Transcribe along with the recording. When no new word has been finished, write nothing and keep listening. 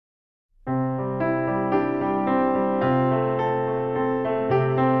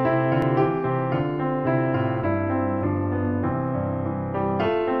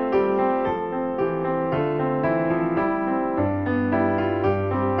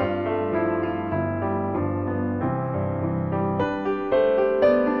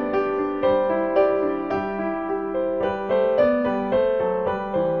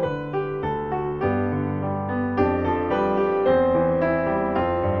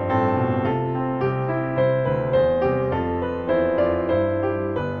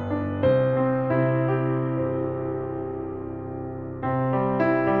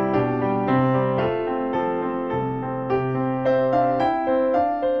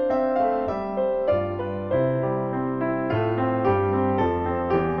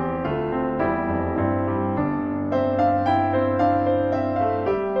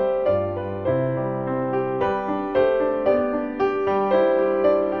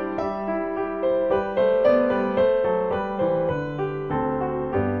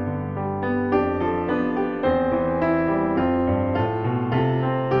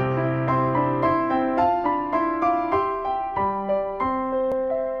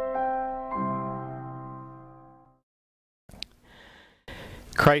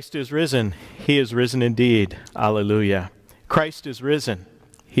Christ is risen. He is risen indeed. Alleluia. Christ is risen.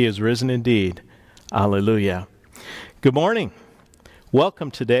 He is risen indeed. Alleluia. Good morning.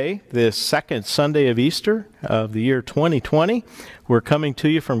 Welcome today, this second Sunday of Easter of the year 2020. We're coming to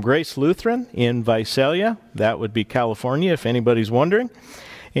you from Grace Lutheran in Visalia. That would be California, if anybody's wondering.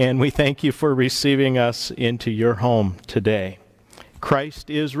 And we thank you for receiving us into your home today. Christ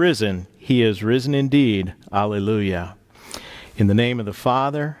is risen. He is risen indeed. Alleluia. In the name of the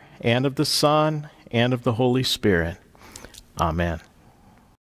Father, and of the Son, and of the Holy Spirit. Amen.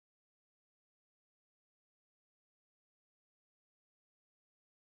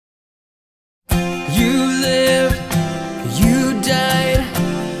 You lived, you died,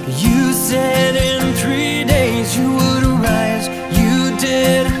 you said in 3 days you would arise. You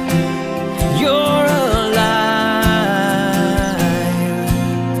did, you're alive.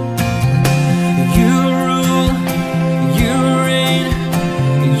 You rule, you reign,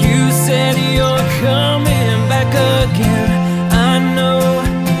 you said you're coming back again. I know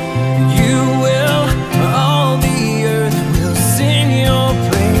you will, all the earth will sing your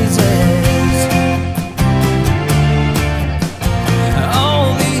praises.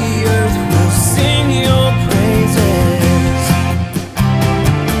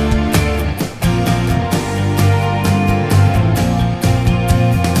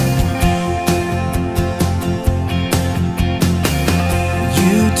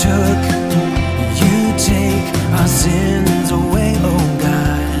 You take our sins away, oh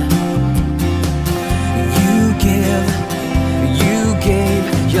God. You gave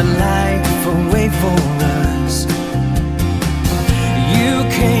your life away for us. You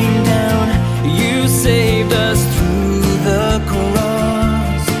came down, you saved us through the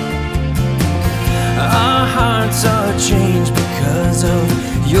cross. Our hearts are changed because of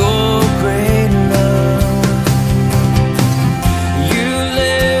your great love.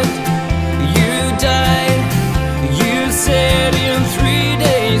 Said in 3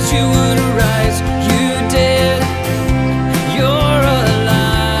 days you would arise. You did, you're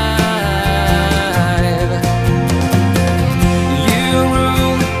alive. You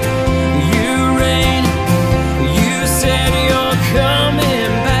rule, you reign, you said you're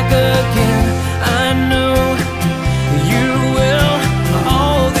coming back again. I know you will,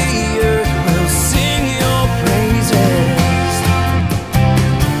 all the earth will sing your praises.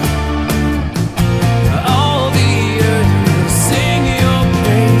 All the earth sing your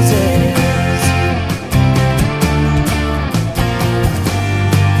praises.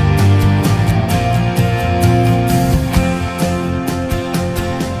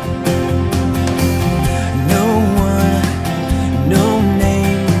 No one, no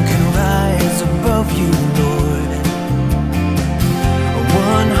name can rise above you, Lord.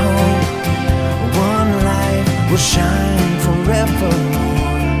 One hope, one light will shine forevermore.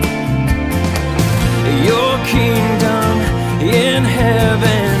 Your kingdom in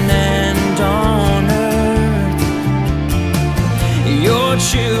heaven and on earth, your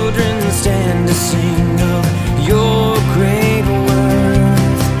children stand to sing of your great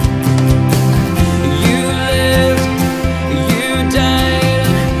worth. You lived, you died,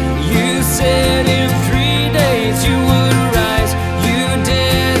 you said in 3 days you would rise. You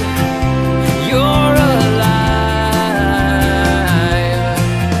did, you're alive.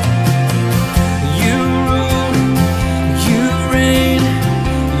 You rule, you reign,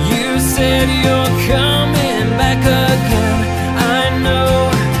 you said you're coming back again. I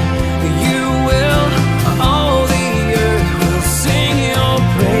know you will, all the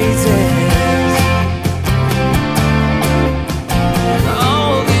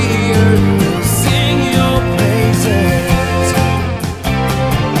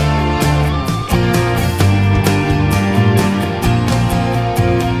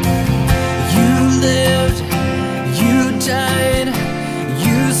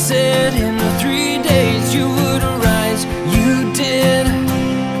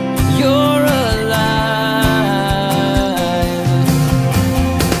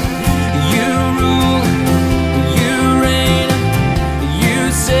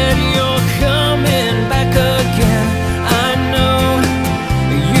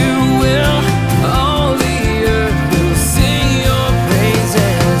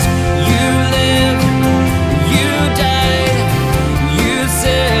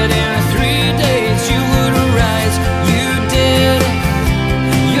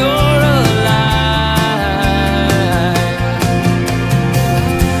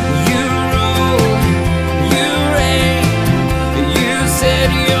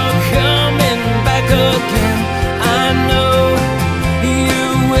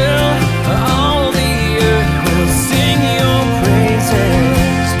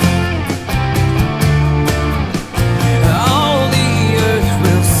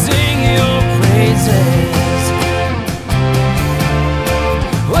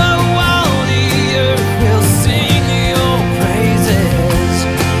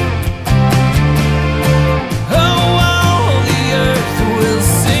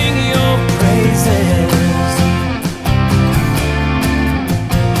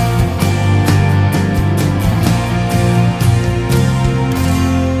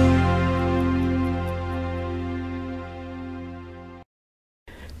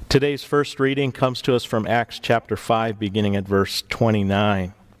Today's first reading comes to us from Acts chapter 5, beginning at verse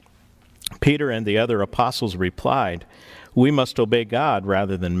 29. Peter and the other apostles replied, "We must obey God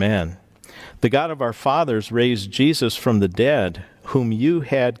rather than men. The God of our fathers raised Jesus from the dead, whom you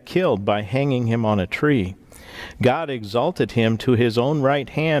had killed by hanging him on a tree. God exalted him to his own right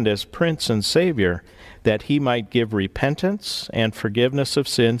hand as Prince and Savior, that he might give repentance and forgiveness of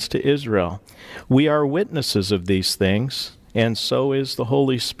sins to Israel. We are witnesses of these things, and so is the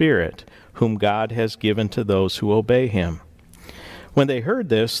Holy Spirit, whom God has given to those who obey him." When they heard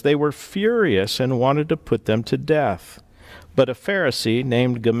this, they were furious and wanted to put them to death. But a Pharisee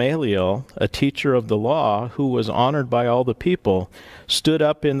named Gamaliel, a teacher of the law, who was honored by all the people, stood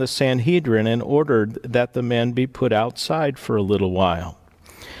up in the Sanhedrin and ordered that the men be put outside for a little while.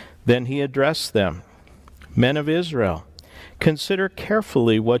 Then he addressed them, "Men of Israel, consider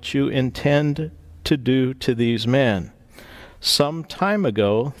carefully what you intend to do to these men. Some time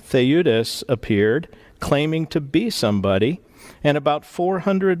ago, Theudas appeared, claiming to be somebody, and about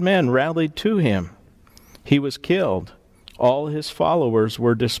 400 men rallied to him. He was killed. All his followers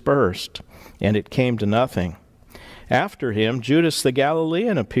were dispersed, and it came to nothing. After him, Judas the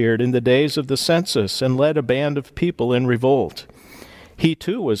Galilean appeared in the days of the census and led a band of people in revolt. He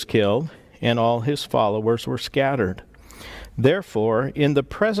too was killed, and all his followers were scattered. Therefore, in the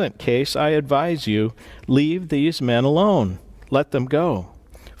present case, I advise you, leave these men alone. Let them go.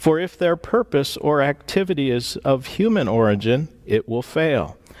 For if their purpose or activity is of human origin, it will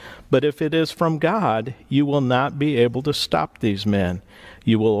fail. But if it is from God, you will not be able to stop these men.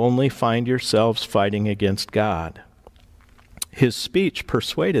 You will only find yourselves fighting against God." His speech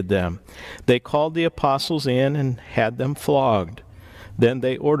persuaded them. They called the apostles in and had them flogged. Then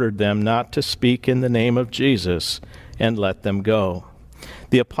they ordered them not to speak in the name of Jesus and let them go.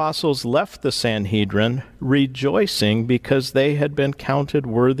 The apostles left the Sanhedrin, rejoicing because they had been counted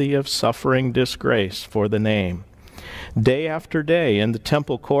worthy of suffering disgrace for the name. Day after day in the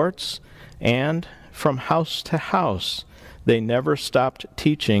temple courts and from house to house, they never stopped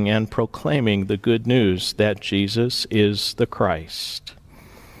teaching and proclaiming the good news that Jesus is the Christ.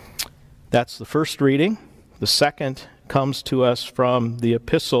 That's the first reading. The second comes to us from the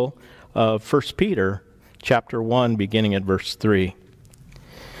epistle of 1 Peter, chapter 1, beginning at verse 3.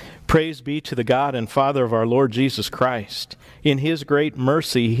 Praise be to the God and Father of our Lord Jesus Christ. In his great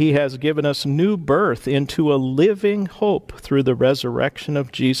mercy, he has given us new birth into a living hope through the resurrection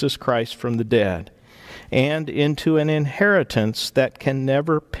of Jesus Christ from the dead, and into an inheritance that can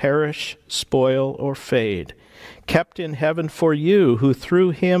never perish, spoil, or fade, kept in heaven for you, who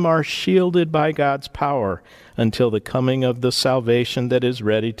through him are shielded by God's power until the coming of the salvation that is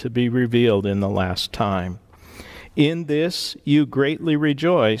ready to be revealed in the last time. In this you greatly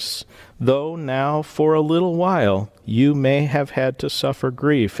rejoice, though now for a little while you may have had to suffer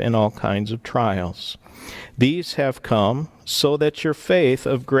grief in all kinds of trials. These have come so that your faith,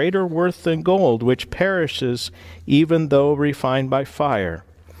 of greater worth than gold, which perishes even though refined by fire,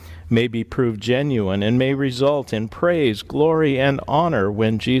 may be proved genuine and may result in praise, glory, and honor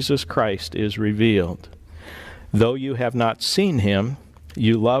when Jesus Christ is revealed. Though you have not seen him,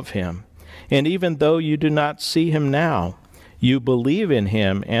 you love him. And even though you do not see him now, you believe in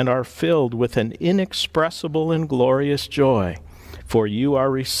him and are filled with an inexpressible and glorious joy, for you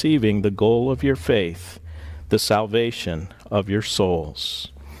are receiving the goal of your faith, the salvation of your souls.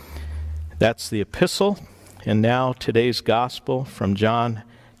 That's the epistle. And now today's gospel from John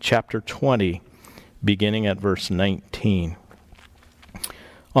chapter 20, beginning at verse 19.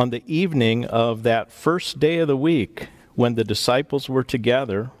 On the evening of that first day of the week, when the disciples were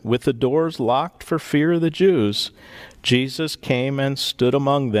together, with the doors locked for fear of the Jews, Jesus came and stood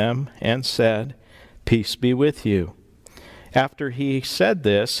among them and said, "Peace be with you." After he said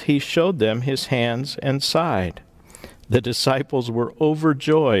this, he showed them his hands and side. The disciples were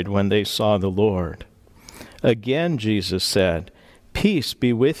overjoyed when they saw the Lord. Again Jesus said, "Peace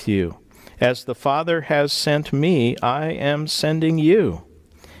be with you. As the Father has sent me, I am sending you."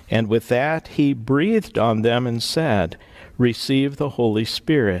 And with that he breathed on them and said, "Receive the Holy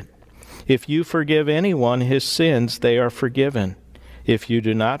Spirit. If you forgive anyone his sins, they are forgiven. If you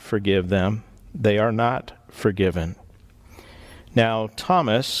do not forgive them, they are not forgiven." Now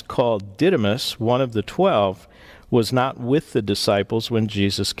Thomas, called Didymus, one of the 12, was not with the disciples when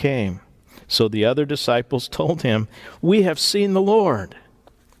Jesus came. So the other disciples told him, "We have seen the Lord."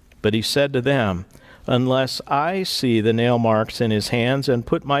 But he said to them, "Unless I see the nail marks in his hands, and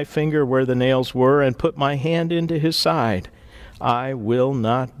put my finger where the nails were, and put my hand into his side, I will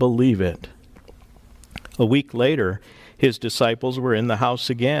not believe it." A week later, his disciples were in the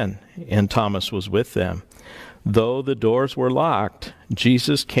house again, and Thomas was with them. Though the doors were locked,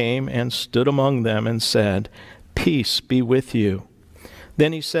 Jesus came and stood among them and said, "Peace be with you."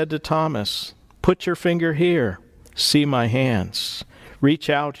 Then he said to Thomas, "Put your finger here. See my hands. Reach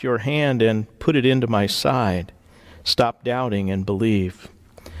out your hand and put it into my side. Stop doubting and believe."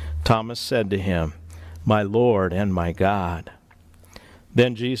 Thomas said to him, "My Lord and my God."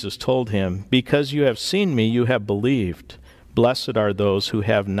 Then Jesus told him, "Because you have seen me, you have believed. Blessed are those who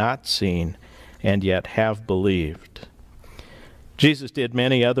have not seen and yet have believed." Jesus did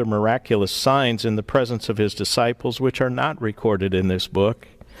many other miraculous signs in the presence of his disciples, which are not recorded in this book.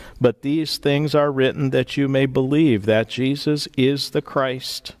 But these things are written that you may believe that Jesus is the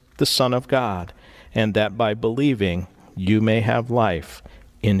Christ, the Son of God, and that by believing you may have life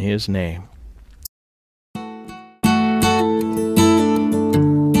in his name.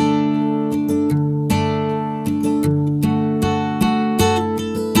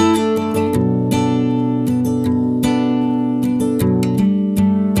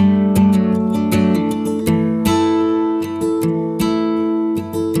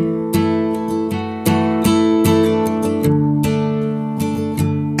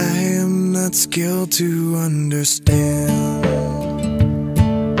 Skill to understand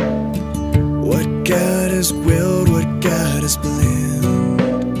what God has willed, what God has planned.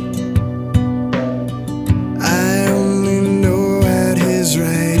 I only know at his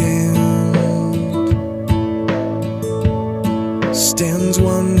right hand stands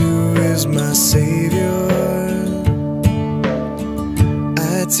one who is my Savior.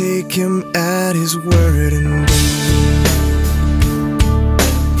 I take him at his word and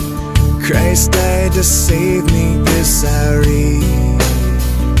Christ died to save me, this I read.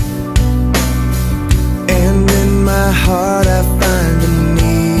 And in my heart I find a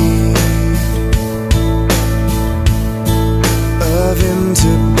need of him to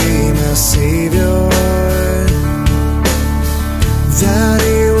be my Savior, that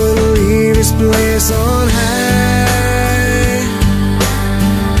he would leave his place on high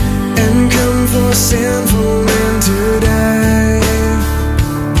and come for sinful men to die.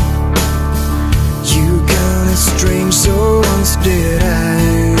 Strange, so once did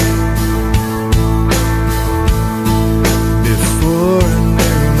I, before I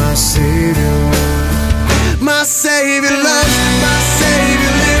knew my Savior. My Savior loves, my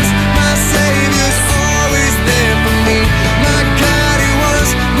Savior lives, my Savior's always there for me. My God, he was,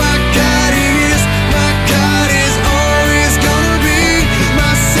 my God, he is, my God is always gonna be.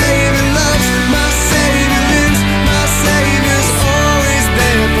 My Savior loves, my Savior lives, my Savior's always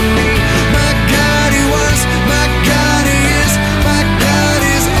there for me. My God, he was, my God, he is, my God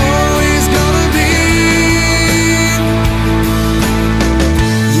is always gonna be.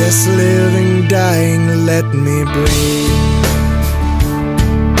 Yes, living, dying, let me breathe.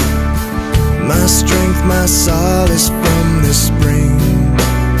 My strength, my solace from the spring,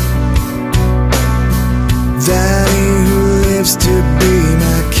 that he who lives to be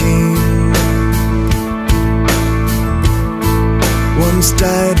my King once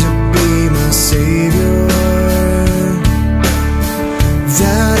died to be my Savior,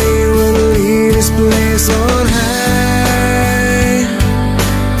 that he will leave his place on high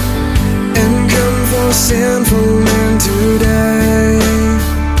and come for sinful men to die.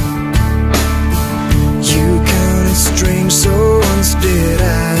 You counted strange, so once did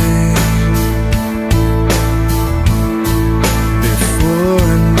I, before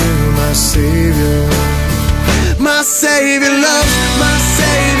I knew my Savior. My Savior loves, my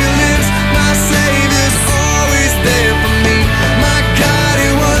Savior lives, my Savior's always there for me. My God,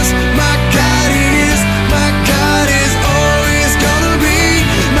 he was, my God, he is, my God is always gonna be.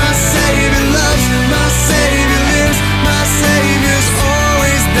 My Savior loves, my Savior lives, my Savior's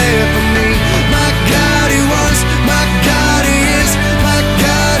always there for me. My God, he was, my God, he is, my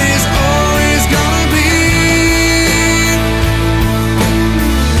God is always gonna be.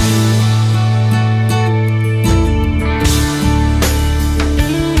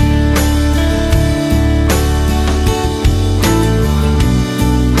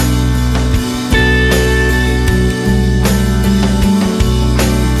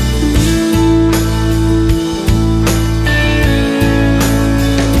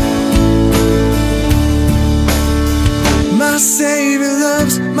 My Savior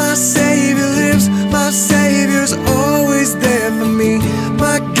loves, my Savior lives, my Savior's always there for me.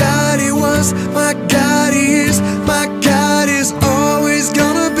 My God, he was, my God, he is, my God is always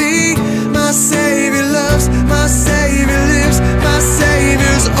gonna be. My Savior loves, my Savior lives, my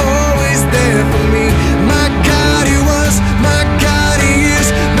Savior's always there for me. My God, he was, my God, he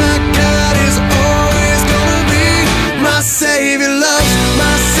is, my God is always gonna be. My Savior loves,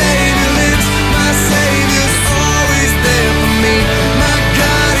 my Savior lives, my Savior's always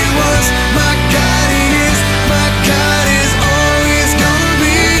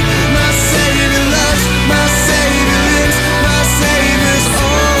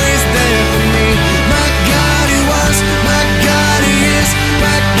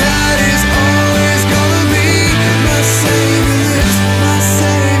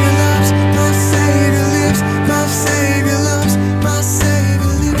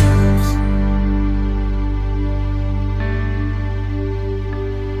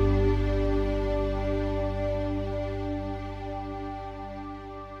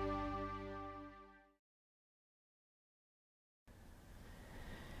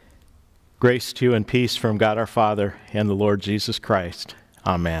Grace to you and peace from God our Father and the Lord Jesus Christ.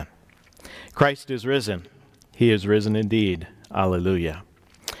 Amen. Christ is risen. He is risen indeed. Alleluia.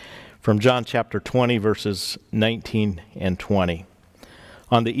 From John chapter 20, verses 19 and 20.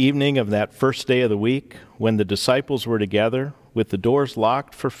 On the evening of that first day of the week, when the disciples were together, with the doors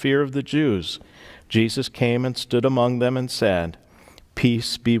locked for fear of the Jews, Jesus came and stood among them and said,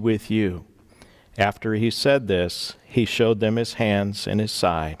 "Peace be with you." After he said this, he showed them his hands and his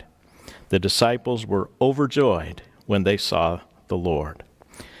side. The disciples were overjoyed when they saw the Lord.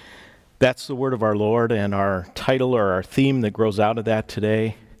 That's the word of our Lord, and our title or our theme that grows out of that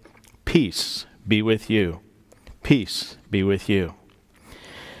today, Peace be with you. Peace be with you.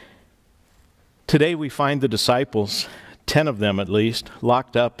 Today we find the disciples, 10 of them at least,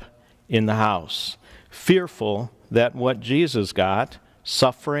 locked up in the house, fearful that what Jesus got,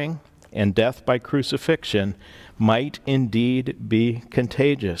 suffering and death by crucifixion, might indeed be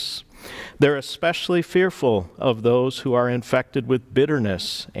contagious. They're especially fearful of those who are infected with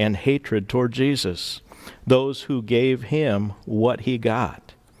bitterness and hatred toward Jesus, those who gave him what he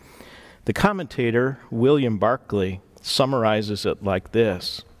got. The commentator, William Barclay, summarizes it like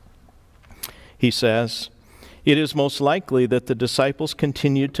this. He says, "It is most likely that the disciples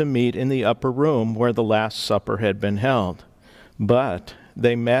continued to meet in the upper room where the Last Supper had been held, but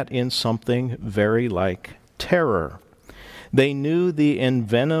they met in something very like terror. They knew the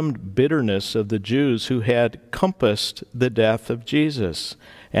envenomed bitterness of the Jews who had compassed the death of Jesus,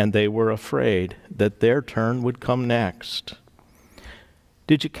 and they were afraid that their turn would come next."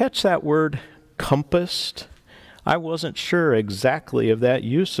 Did you catch that word, compassed? I wasn't sure exactly of that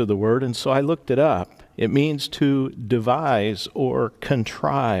use of the word, and so I looked it up. It means to devise or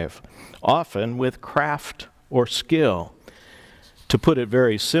contrive, often with craft or skill. To put it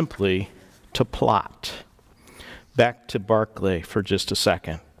very simply, to plot. Back to Barclay for just a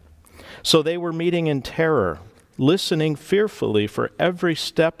second. So they were meeting in terror, listening fearfully for every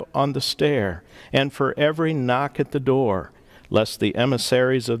step on the stair and for every knock at the door, lest the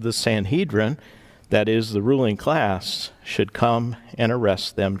emissaries of the Sanhedrin, that is, the ruling class, should come and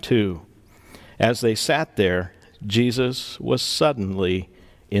arrest them too. As they sat there, Jesus was suddenly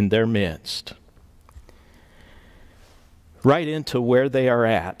in their midst. Right into where they are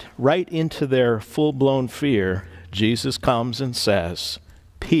at, right into their full-blown fear, Jesus comes and says,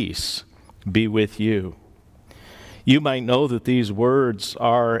 "Peace be with you." You might know that these words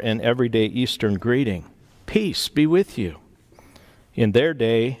are an everyday Eastern greeting. Peace be with you. In their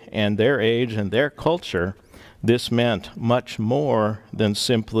day and their age and their culture, this meant much more than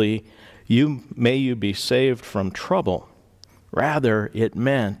simply, may you be saved from trouble. Rather, it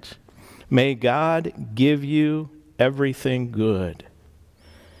meant, may God give you everything good.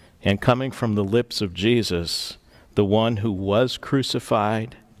 And coming from the lips of Jesus, the one who was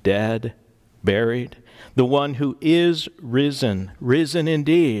crucified, dead, buried, the one who is risen, risen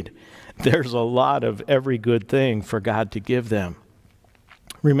indeed, there's a lot of every good thing for God to give them.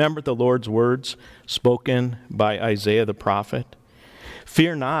 Remember the Lord's words spoken by Isaiah the prophet?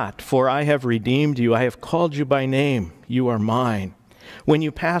 "Fear not, for I have redeemed you. I have called you by name. You are mine. When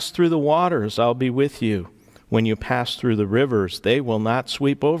you pass through the waters, I'll be with you. When you pass through the rivers, they will not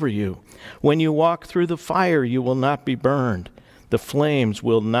sweep over you. When you walk through the fire, you will not be burned. The flames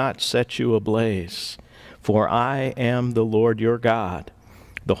will not set you ablaze. For I am the Lord your God,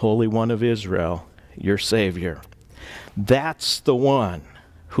 the Holy One of Israel, your Savior." That's the one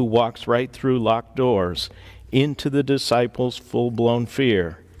who walks right through locked doors into the disciples' full-blown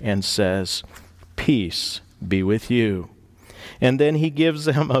fear and says, "Peace be with you." And then he gives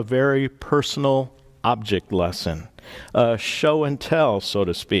them a very personal object lesson, a show and tell, so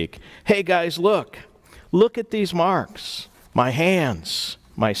to speak. Hey guys, look at these marks, my hands,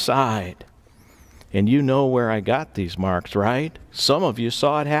 my side. And you know where I got these marks, right? Some of you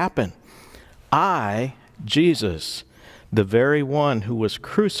saw it happen. I, Jesus, the very one who was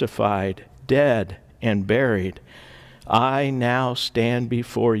crucified, dead, and buried, I now stand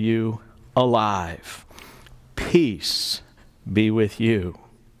before you alive. Peace be with you.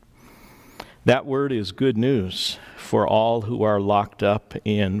 That word is good news for all who are locked up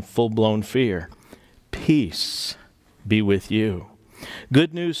in full-blown fear. Peace be with you.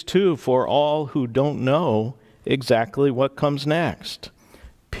 Good news, too, for all who don't know exactly what comes next.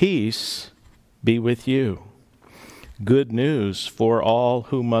 Peace be with you. Good news for all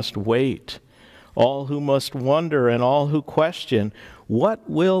who must wait, all who must wonder, and all who question, what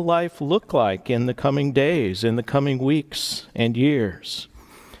will life look like in the coming days, in the coming weeks and years?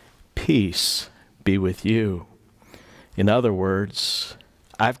 Peace be with you. In other words,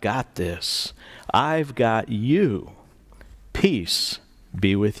 I've got this. I've got you. Peace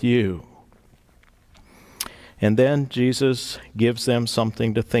be with you. And then Jesus gives them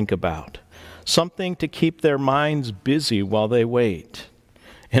something to think about, something to keep their minds busy while they wait.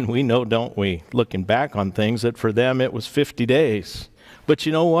 And we know, don't we, looking back on things, that for them it was 50 days. But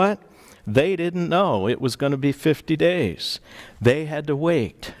you know what? They didn't know it was going to be 50 days. They had to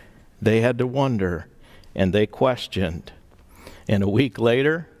wait. They had to wonder. And they questioned. And a week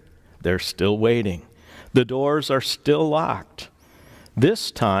later, they're still waiting. The doors are still locked. This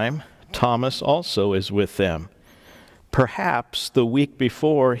time, Thomas also is with them. Perhaps the week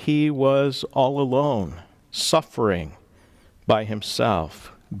before, he was all alone, suffering by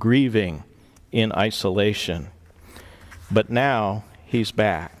himself, grieving in isolation. But now he's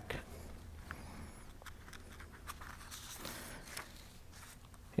back.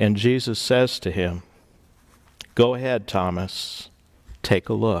 And Jesus says to him, "Go ahead, Thomas, take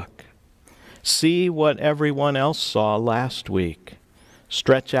a look. See what everyone else saw last week.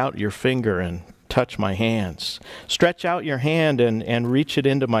 Stretch out your finger and touch my hands. Stretch out your hand and reach it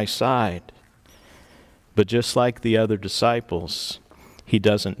into my side." But just like the other disciples, he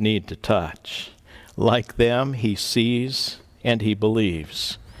doesn't need to touch. Like them, he sees and he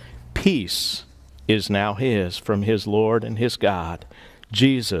believes. Peace is now his from his Lord and his God.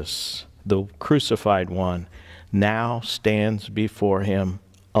 Jesus, the crucified one, now stands before him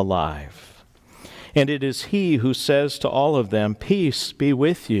alive. And it is he who says to all of them, "Peace be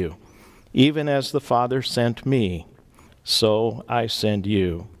with you. Even as the Father sent me, so I send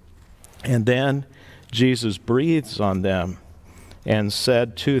you." And then Jesus breathes on them and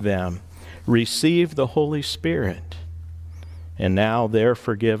said to them, "Receive the Holy Spirit." And now their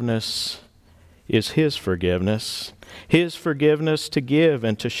forgiveness is his forgiveness to give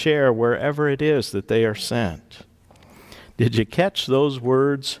and to share wherever it is that they are sent. Did you catch those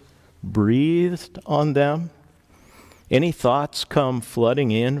words, breathed on them? Any thoughts come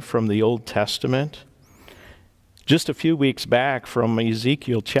flooding in from the Old Testament? Just a few weeks back from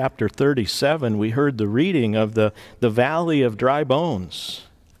Ezekiel chapter 37, we heard the reading of the valley of dry bones,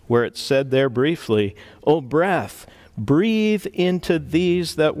 where it said there briefly, "O breath, breathe into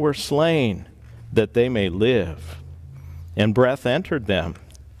these that were slain, that they may live." And breath entered them,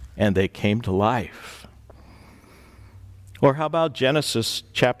 and they came to life. Or how about Genesis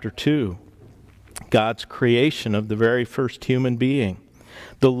chapter 2, God's creation of the very first human being?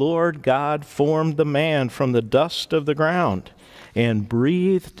 The Lord God formed the man from the dust of the ground and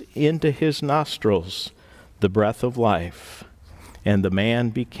breathed into his nostrils the breath of life, and the man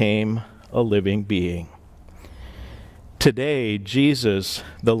became a living being. Today, Jesus,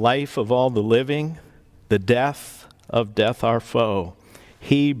 the life of all the living, the death of death our foe,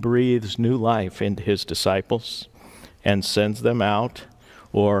 he breathes new life into his disciples and sends them out,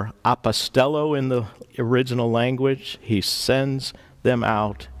 or apostello in the original language, he sends them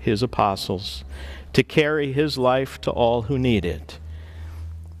out, his apostles, to carry his life to all who need it.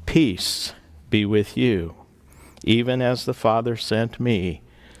 Peace be with you. Even as the Father sent me,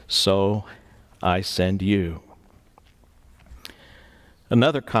 so I send you.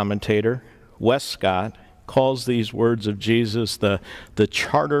 Another commentator, Westcott, calls these words of Jesus the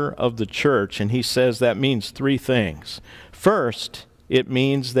charter of the church, and he says that means three things. First, it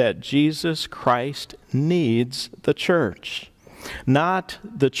means that Jesus Christ needs the church. Not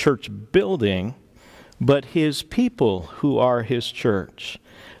the church building, but his people who are his church,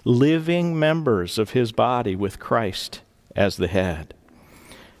 living members of his body with Christ as the head.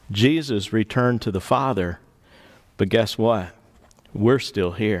 Jesus returned to the Father, but guess what? We're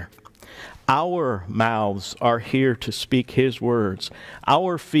still here. Our mouths are here to speak his words.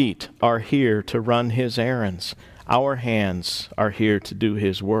 Our feet are here to run his errands. Our hands are here to do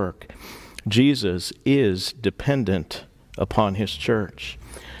his work. Jesus is dependent upon his church.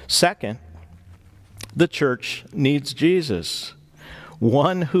 Second, the church needs Jesus.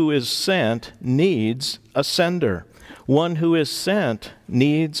 One who is sent needs a sender. One who is sent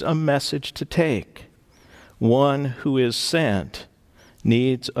needs a message to take. One who is sent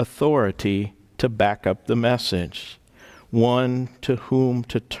needs authority to back up the message. One to whom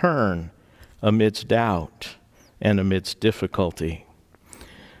to turn amidst doubt and amidst difficulty.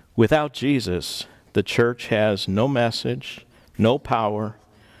 Without Jesus, the church has no message, no power,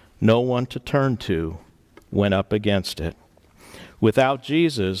 no one to turn to when up against it. Without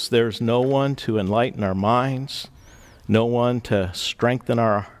Jesus, there's no one to enlighten our minds, no one to strengthen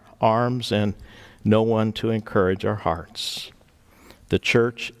our arms, and no one to encourage our hearts. The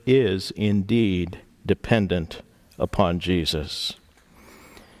church is indeed dependent upon Jesus.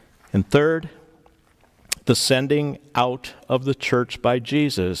 And third, the sending out of the church by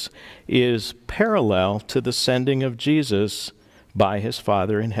Jesus is parallel to the sending of Jesus by his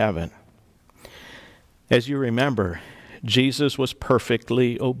Father in heaven. As you remember, Jesus was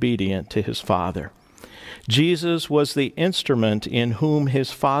perfectly obedient to his Father. Jesus was the instrument in whom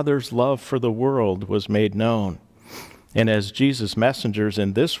his Father's love for the world was made known. And as Jesus' messengers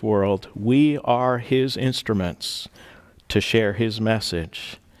in this world, we are his instruments to share his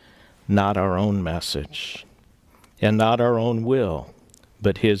message, not our own message, and not our own will,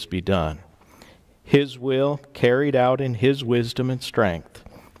 but his be done. His will carried out in his wisdom and strength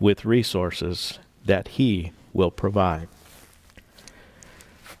with resources that he will provide.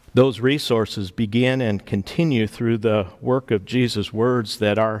 Those resources begin and continue through the work of Jesus' words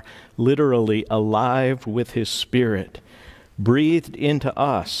that are literally alive with his Spirit, breathed into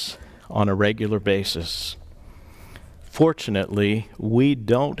us on a regular basis. Fortunately, we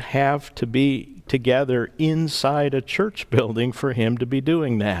don't have to be together inside a church building for him to be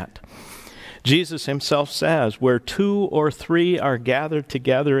doing that. Jesus himself says, "Where 2 or 3 are gathered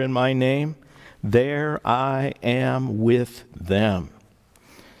together in my name, there I am with them."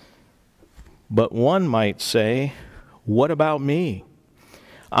 But one might say, what about me?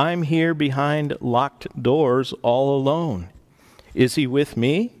 I'm here behind locked doors all alone. Is he with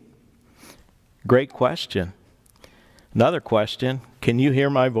me? Great question. Another question, can you hear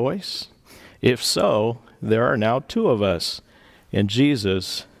my voice? If so, there are now 2 of us, and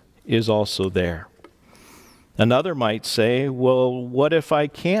Jesus is also there. Another might say, well, what if I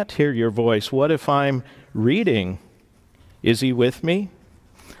can't hear your voice? What if I'm reading? Is he with me?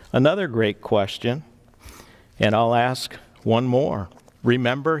 Another great question, and I'll ask one more.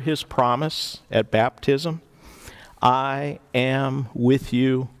 Remember his promise at baptism? I am with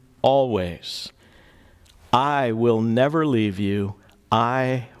you always. I will never leave you.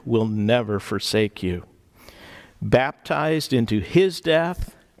 I will never forsake you. Baptized into his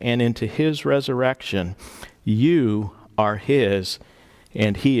death and into his resurrection, you are his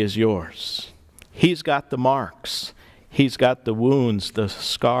and he is yours. He's got the marks. He's got the wounds, the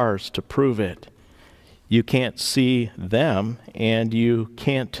scars to prove it. You can't see them and you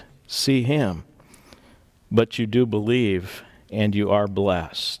can't see him, but you do believe and you are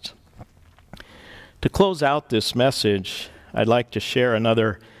blessed. To close out this message, I'd like to share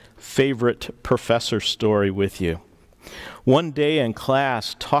another favorite professor story with you. One day in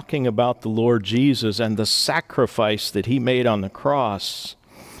class, talking about the Lord Jesus and the sacrifice that he made on the cross,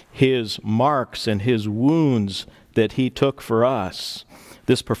 his marks and his wounds that he took for us,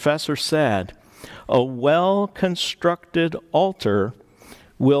 this professor said, a well-constructed altar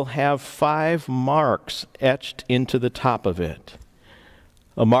will have 5 marks etched into the top of it.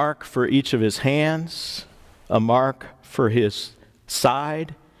 A mark for each of his hands, a mark for his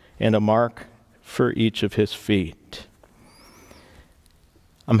side, and a mark for each of his feet.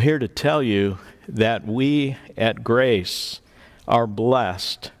 I'm here to tell you that we at Grace are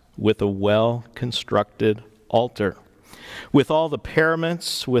blessed with a well-constructed altar. With all the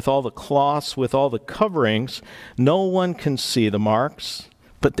paraments, with all the cloths, with all the coverings, no one can see the marks,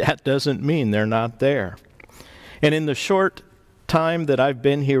 but that doesn't mean they're not there. And in the short time that I've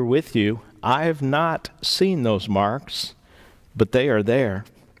been here with you, I've not seen those marks, but they are there.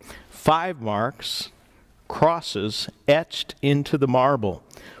 5 marks, crosses etched into the marble,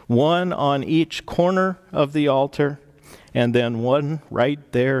 one on each corner of the altar, and then one right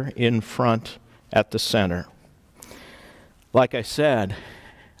there in front at the center. Like I said,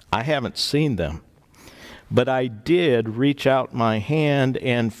 I haven't seen them, but I did reach out my hand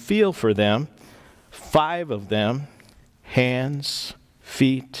and feel for them. 5 of them, hands,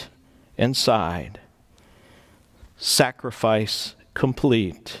 feet, and side. Sacrifice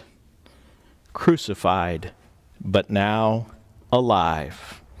complete. Crucified, but now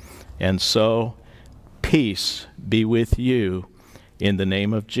alive. And so, peace be with you in the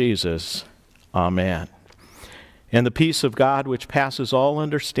name of Jesus. Amen. And the peace of God, which passes all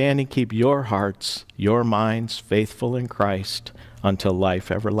understanding, keep your hearts, your minds faithful in Christ until life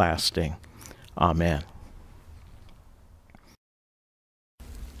everlasting. Amen.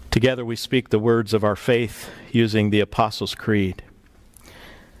 Together we speak the words of our faith using the Apostles' Creed.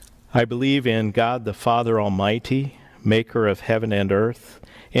 I believe in God the Father Almighty, maker of heaven and earth,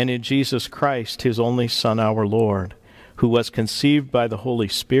 and in Jesus Christ, his only Son, our Lord, who was conceived by the Holy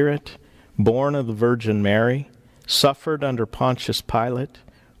Spirit, born of the Virgin Mary, suffered under Pontius Pilate,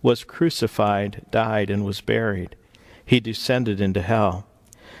 was crucified, died, and was buried. He descended into hell.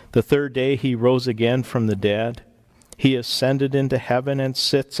 The 3rd day he rose again from the dead. He ascended into heaven and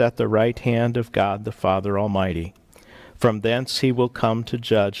sits at the right hand of God the Father Almighty. From thence he will come to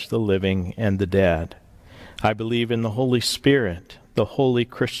judge the living and the dead. I believe in the Holy Spirit, the holy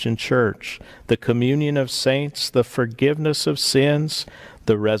Christian Church, the communion of saints, the forgiveness of sins,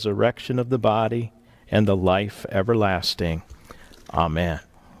 the resurrection of the body, and the life everlasting. Amen.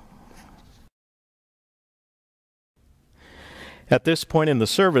 At this point in the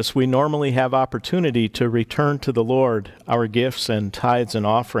service, we normally have opportunity to return to the Lord our gifts and tithes and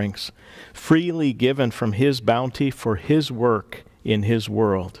offerings, freely given from His bounty for His work in His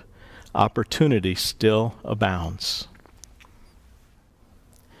world. Opportunity still abounds.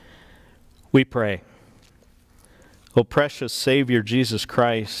 We pray. O precious Savior Jesus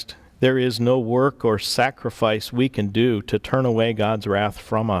Christ, there is no work or sacrifice we can do to turn away God's wrath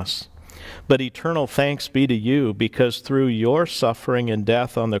from us. But eternal thanks be to you, because through your suffering and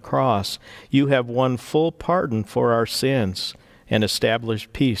death on the cross, you have won full pardon for our sins and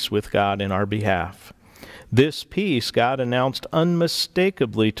established peace with God in our behalf. This peace God announced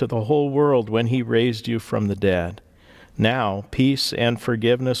unmistakably to the whole world when He raised you from the dead. Now, peace and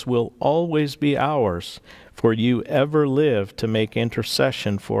forgiveness will always be ours, for you ever live to make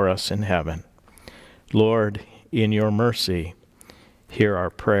intercession for us in heaven. Lord, in your mercy, hear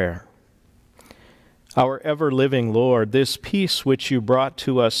our prayer. Our ever-living Lord, this peace which you brought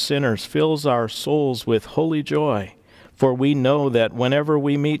to us sinners fills our souls with holy joy, for we know that whenever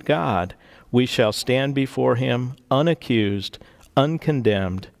we meet God, we shall stand before Him unaccused,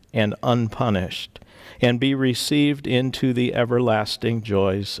 uncondemned, and unpunished, and be received into the everlasting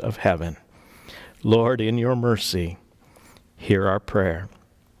joys of heaven. Lord, in your mercy, hear our prayer.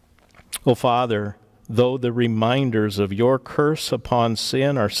 O Father, though the reminders of your curse upon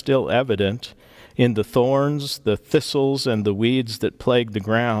sin are still evident, in the thorns, the thistles, and the weeds that plague the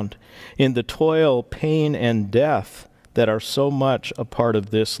ground, in the toil, pain, and death that are so much a part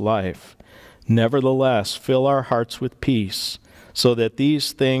of this life, nevertheless fill our hearts with peace, so that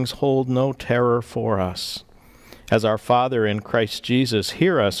these things hold no terror for us. As our Father in Christ Jesus,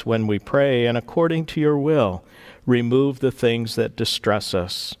 hear us when we pray, and according to your will, remove the things that distress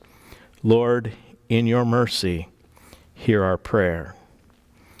us. Lord, in your mercy, hear our prayer.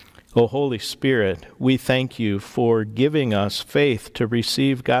 O Holy Spirit, we thank you for giving us faith to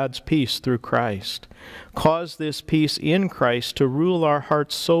receive God's peace through Christ. Cause this peace in Christ to rule our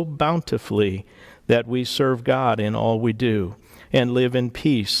hearts so bountifully that we serve God in all we do and live in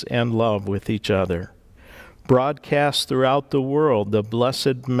peace and love with each other. Broadcast throughout the world the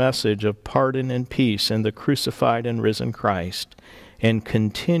blessed message of pardon and peace in the crucified and risen Christ, and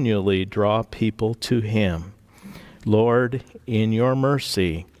continually draw people to Him. Lord, in your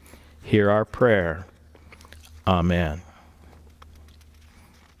mercy, hear our prayer. Amen.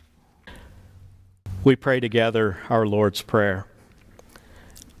 We pray together our Lord's Prayer.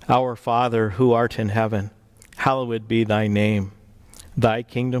 Our Father, who art in heaven, hallowed be thy name. Thy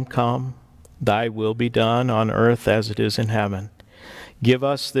kingdom come, thy will be done on earth as it is in heaven. Give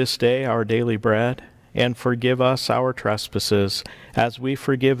us this day our daily bread, and forgive us our trespasses, as we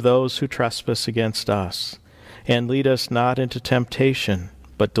forgive those who trespass against us. And lead us not into temptation,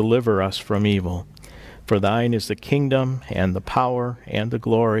 but deliver us from evil. For thine is the kingdom, and the power, and the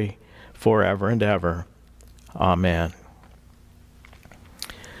glory, forever and ever. Amen.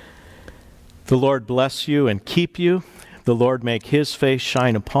 The Lord bless you and keep you. The Lord make his face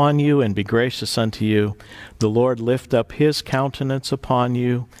shine upon you and be gracious unto you. The Lord lift up his countenance upon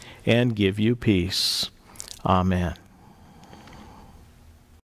you and give you peace. Amen.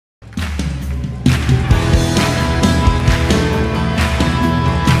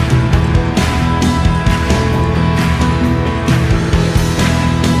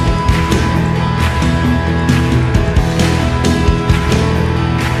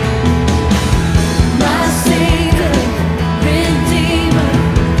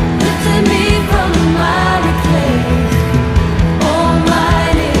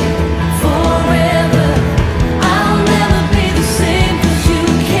 I'll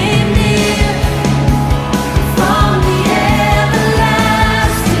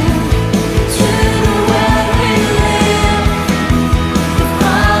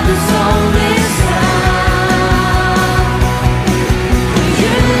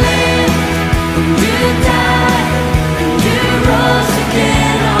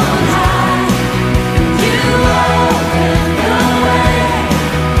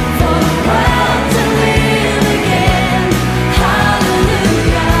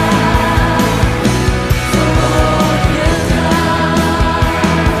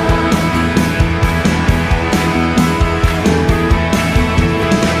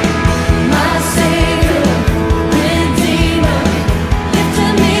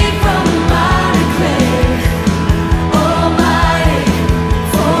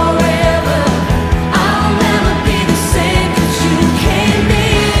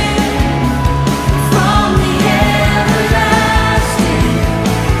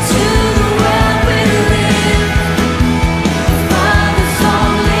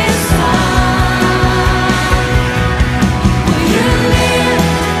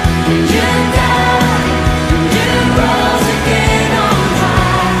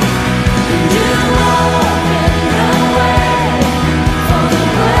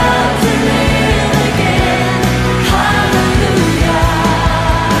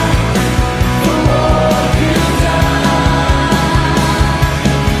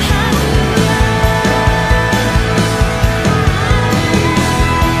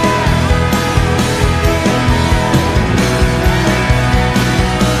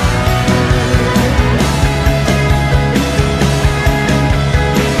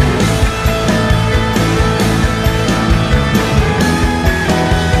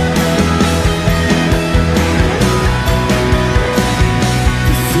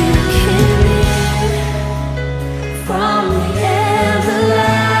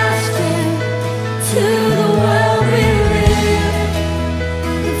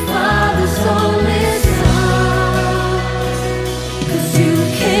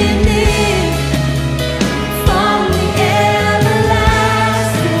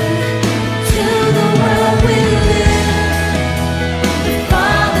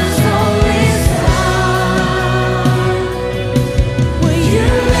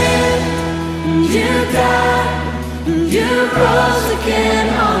cross again.